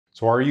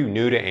So are you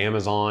new to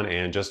Amazon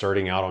and just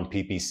starting out on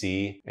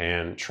PPC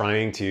and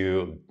trying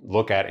to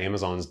look at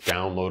Amazon's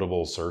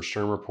downloadable search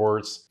term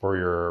reports for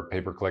your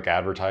pay-per-click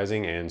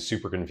advertising and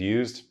super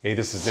confused? Hey,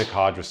 this is Nick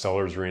Hodge with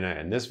Sellers Arena.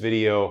 In this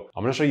video,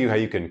 I'm gonna show you how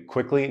you can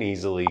quickly and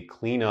easily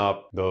clean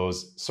up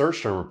those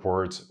search term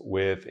reports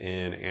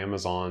within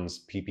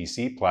Amazon's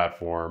PPC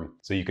platform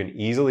so you can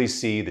easily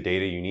see the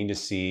data you need to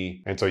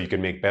see and so you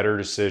can make better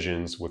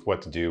decisions with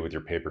what to do with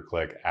your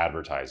pay-per-click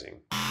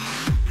advertising.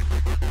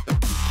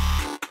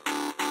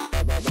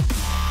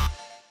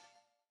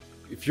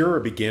 If you're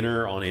a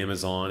beginner on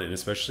Amazon, and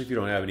especially if you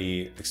don't have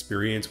any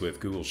experience with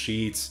Google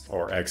Sheets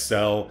or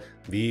Excel,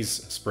 these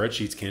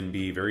spreadsheets can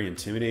be very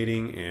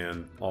intimidating,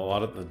 and a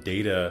lot of the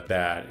data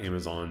that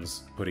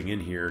Amazon's putting in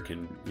here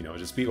can,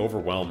 just be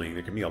overwhelming.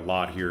 There can be a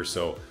lot here.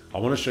 So I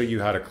want to show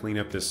you how to clean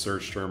up this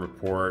search term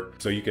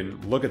report so you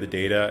can look at the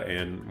data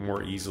and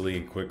more easily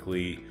and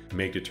quickly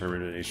make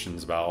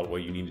determinations about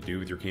what you need to do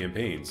with your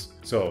campaigns.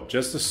 So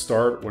just to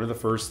start, one of the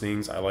first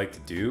things I like to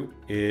do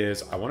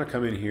is I want to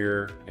come in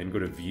here and go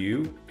to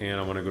View, and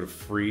I want to go to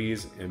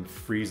Freeze and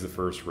freeze the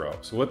first row.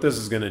 So what this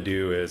is going to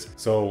do is,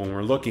 so when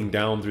we're looking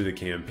down through the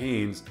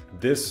campaigns,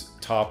 this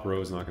top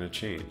row is not going to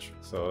change.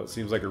 So it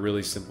seems like a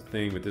really simple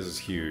thing, but this is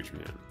huge,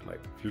 man. Like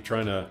if you're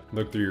trying to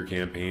look through your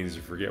campaigns,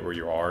 you forget where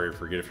you are, you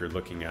forget if you're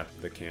looking at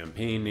the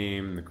campaign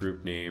name, the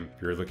group name,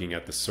 if you're looking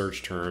at the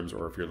search terms,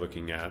 or if you're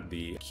looking at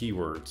the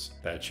keywords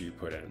that you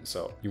put in.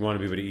 So you want to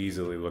be able to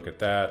easily look at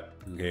that.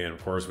 Okay, and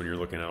of course, when you're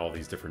looking at all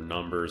these different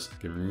numbers, it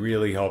can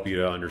really help you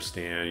to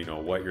understand,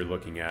 what you're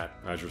looking at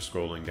as you're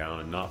scrolling down,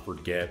 and not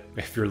forget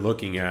if you're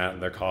looking at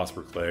the cost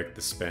per click,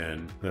 the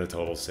spend, the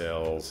total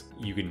sales.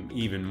 You can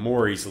even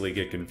more easily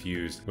get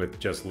confused with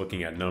just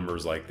looking at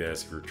numbers like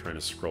this if you're trying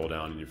to scroll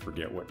down and you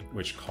forget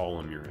which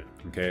column you're in.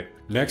 Okay.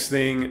 Next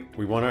thing,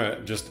 we want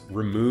to just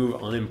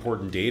remove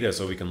unimportant data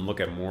so we can look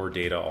at more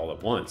data all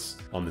at once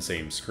on the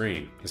same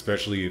screen,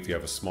 especially if you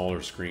have a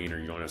smaller screen or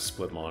you don't have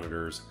split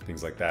monitors,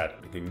 things like that.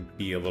 It can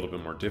be a little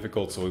bit more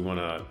difficult. So we want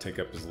to take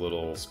up as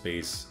little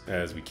space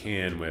as we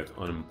can with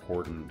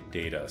unimportant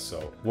data.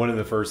 So one of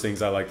the first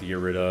things I like to get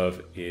rid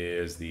of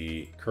is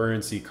the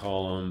currency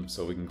column.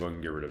 So we can go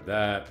and get rid of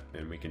that,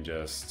 and we can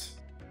just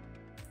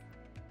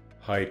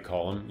hide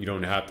column. You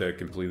don't have to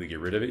completely get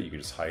rid of it. You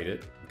can just hide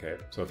it. Okay.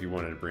 So if you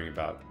wanted to bring it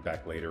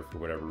back later for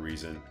whatever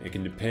reason, it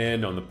can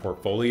depend on the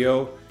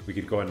portfolio. We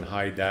could go ahead and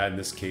hide that. In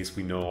this case,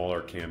 we know all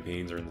our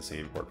campaigns are in the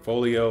same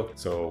portfolio.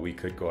 So we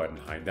could go ahead and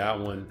hide that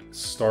one.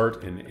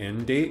 Start and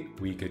end date,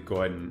 we could go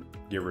ahead and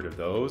get rid of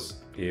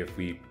those if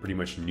we pretty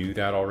much knew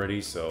that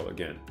already. So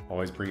again,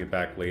 always bring it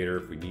back later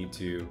if we need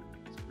to. So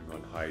we go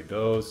ahead and hide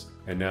those.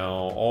 And now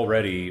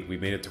already we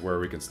made it to where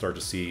we can start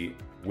to see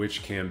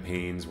which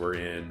campaigns we're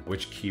in,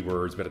 which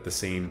keywords, but at the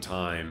same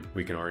time,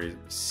 we can already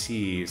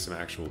see some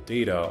actual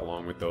data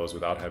along with those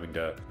without having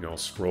to,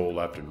 scroll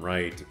left and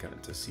right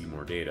to see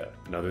more data.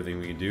 Another thing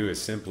we can do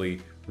is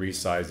simply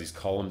resize these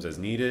columns as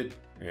needed.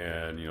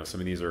 And, some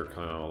of these are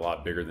kind of a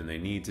lot bigger than they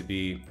need to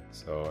be.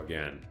 So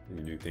again, we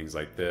can do things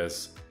like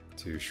this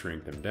to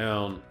shrink them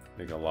down,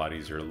 make it a lot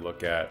easier to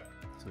look at,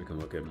 so we can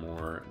look at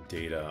more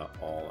data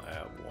all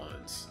at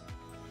once.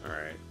 All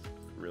right,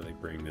 really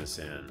bring this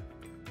in.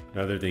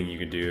 Another thing you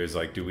can do is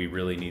like, do we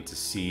really need to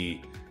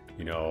see,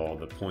 the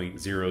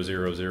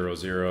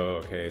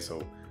 0.0000? Okay,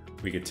 so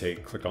we could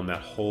click on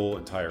that whole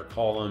entire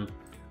column,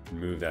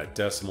 move that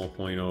decimal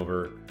point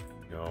over,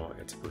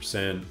 it's a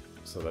percent.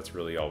 So that's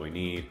really all we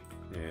need.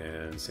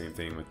 And same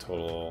thing with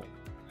total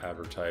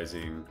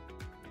advertising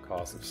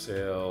cost of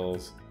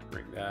sales,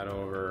 bring that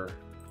over.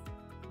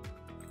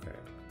 Okay,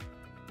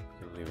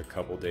 you can leave a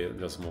couple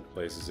decimal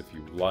places if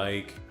you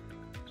like.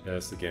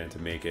 Just again, to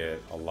make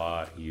it a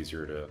lot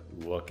easier to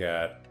look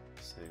at.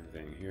 Same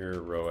thing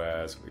here,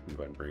 ROAS, we can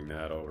go ahead and bring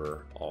that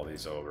over, all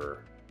these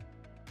over.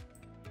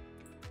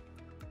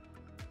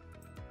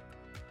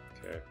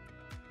 Okay.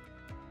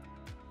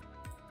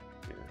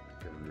 Yeah, you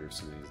can remove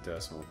some of these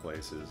decimal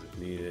places if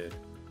needed.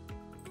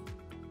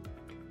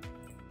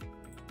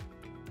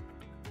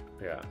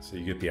 Yeah, so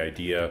you get the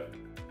idea.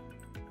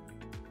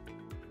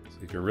 So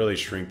you can really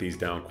shrink these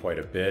down quite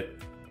a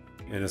bit.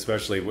 And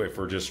especially if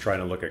we're just trying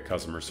to look at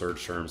customer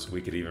search terms, we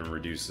could even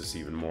reduce this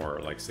even more.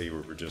 Like say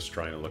we're just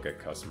trying to look at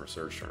customer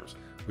search terms.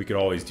 We could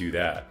always do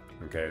that,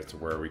 okay? To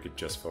where we could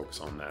just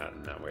focus on that,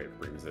 and that way it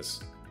brings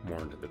this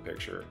more into the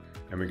picture.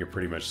 And we can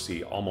pretty much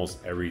see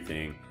almost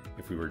everything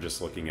if we were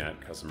just looking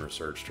at customer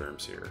search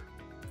terms here.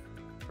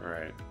 All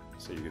right,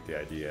 so you get the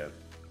idea.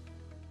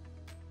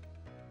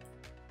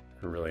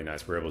 Really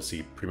nice. We're able to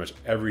see pretty much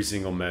every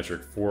single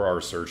metric for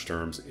our search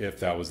terms if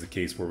that was the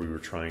case where we were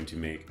trying to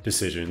make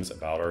decisions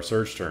about our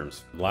search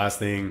terms. Last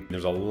thing,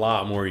 there's a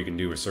lot more you can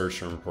do with search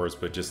term reports,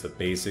 but just the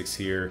basics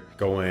here,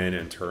 go in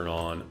and turn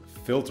on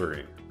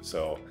filtering.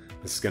 So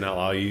this is going to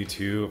allow you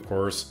to, of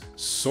course,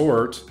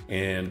 sort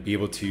and be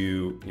able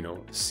to,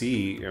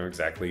 see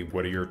exactly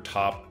what are your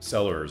top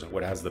sellers,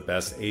 what has the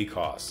best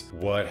ACoS,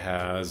 what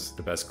has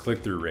the best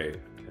click-through rate,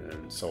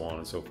 and so on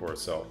and so forth.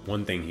 So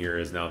one thing here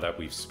is now that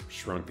we've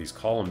shrunk these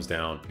columns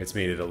down, it's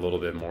made it a little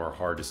bit more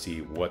hard to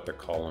see what the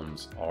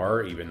columns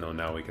are, even though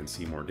now we can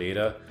see more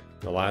data.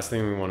 The last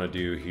thing we want to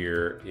do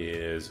here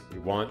is we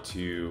want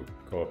to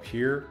go up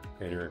here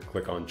and you're going to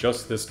click on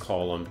just this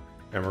column,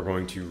 and we're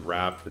going to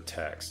wrap the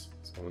text.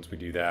 So once we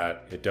do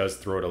that, it does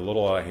throw it a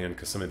little out of hand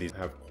because some of these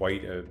have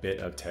quite a bit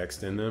of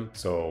text in them.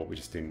 So we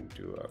just need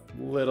to do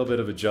a little bit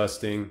of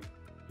adjusting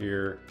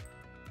here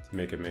to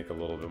make it make a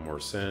little bit more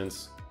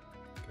sense.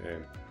 Okay,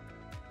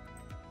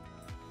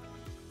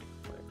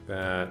 like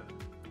that.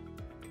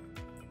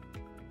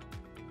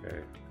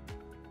 Okay,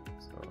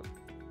 so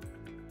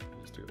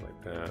just do it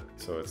like that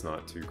so it's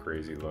not too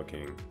crazy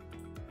looking,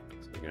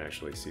 so you can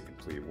actually see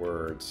complete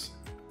words.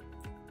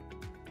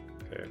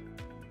 Okay,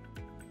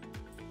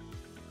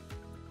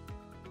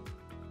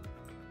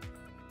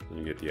 and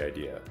you get the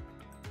idea.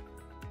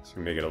 So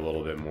you make it a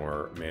little bit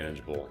more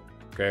manageable.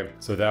 Okay,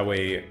 so that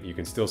way you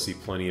can still see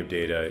plenty of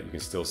data, you can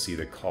still see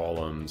the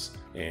columns,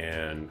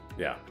 and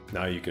yeah,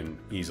 now you can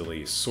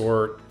easily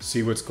sort,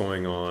 see what's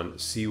going on,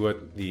 see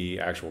what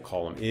the actual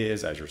column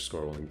is as you're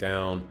scrolling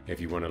down.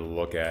 If you wanted to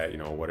look at,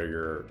 what are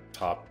your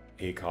top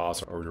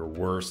ACoS or your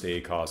worst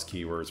ACoS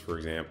keywords, for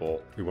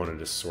example, we wanted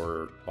to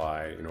sort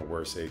by,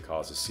 worst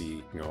ACoS to see,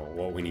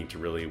 what we need to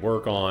really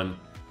work on,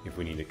 if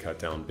we need to cut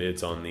down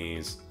bids on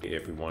these,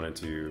 if we wanted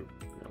to,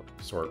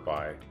 sort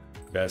by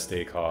best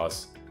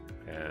ACoS,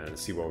 and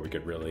see what we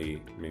could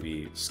really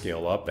maybe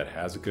scale up that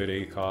has a good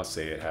ACoS.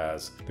 Say it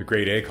has the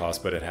great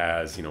ACoS, but it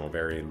has,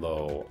 very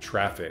low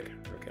traffic.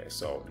 Okay,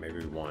 so maybe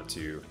we want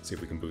to see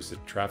if we can boost the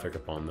traffic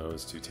upon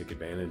those to take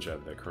advantage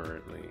of the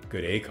currently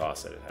good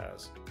ACoS that it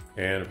has.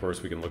 And of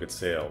course, we can look at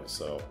sales.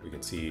 So we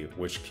can see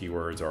which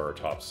keywords are our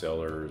top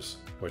sellers,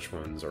 which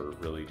ones are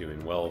really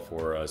doing well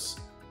for us,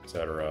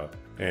 etc.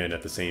 And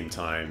at the same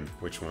time,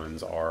 which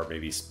ones are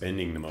maybe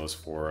spending the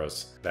most for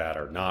us that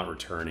are not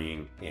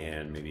returning,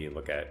 and maybe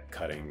look at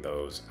cutting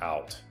those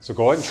out. So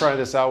go ahead and try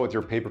this out with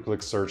your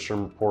pay-per-click search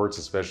term reports,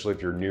 especially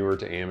if you're newer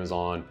to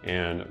Amazon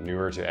and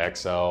newer to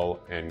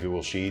Excel and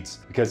Google Sheets,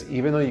 because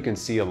even though you can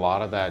see a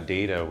lot of that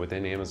data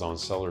within Amazon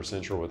Seller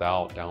Central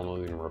without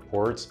downloading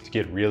reports, to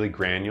get really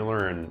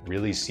granular and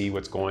really see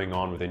what's going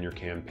on within your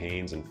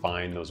campaigns and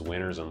find those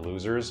winners and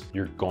losers,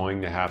 you're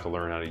going to have to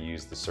learn how to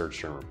use the search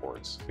term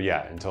reports. But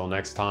yeah, until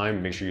next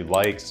time, make sure you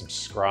like,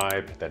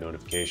 subscribe, hit that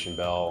notification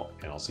bell,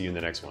 and I'll see you in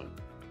the next one.